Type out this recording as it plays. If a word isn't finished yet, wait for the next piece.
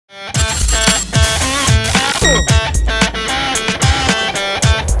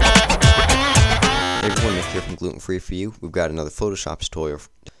free for you. We've got another Photoshop tutorial,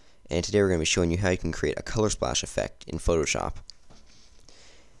 and today we're going to be showing you how you can create a color splash effect in Photoshop.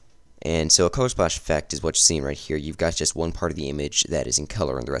 And so a color splash effect is what you're seeing right here. You've got just one part of the image that is in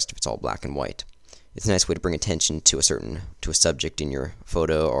color and the rest of it's all black and white. It's a nice way to bring attention to a subject in your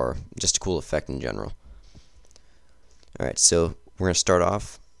photo, or just a cool effect in general. Alright, so we're going to start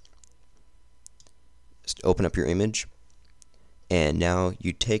off. Just open up your image, and now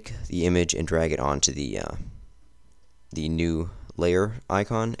you take the image and drag it onto the new layer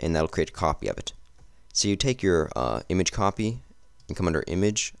icon, and that'll create a copy of it. So you take your image copy and come under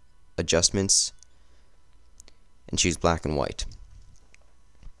Image, Adjustments, and choose black and white.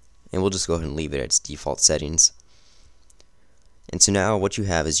 And we'll just go ahead and leave it at its default settings. And so now what you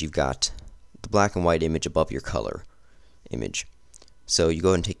have is you've got the black and white image above your color image. So you go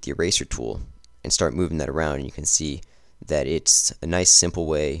ahead and take the eraser tool and start moving that around, and you can see that it's a nice simple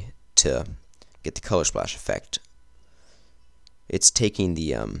way to get the color splash effect. It's taking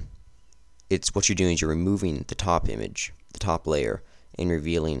the what you're doing is you're removing the top image, the top layer, and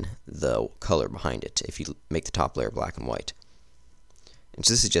revealing the color behind it if you make the top layer black and white. And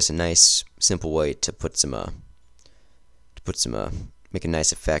so this is just a nice simple way to make a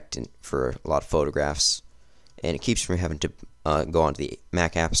nice effect for a lot of photographs, and it keeps you from having to go onto the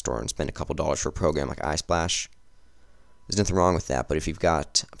Mac App Store and spend a couple dollars for a program like iSplash. There's nothing wrong with that, but if you've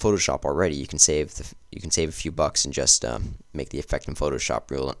got Photoshop already, you can save a few bucks and just make the effect in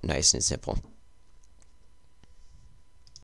Photoshop real nice and simple.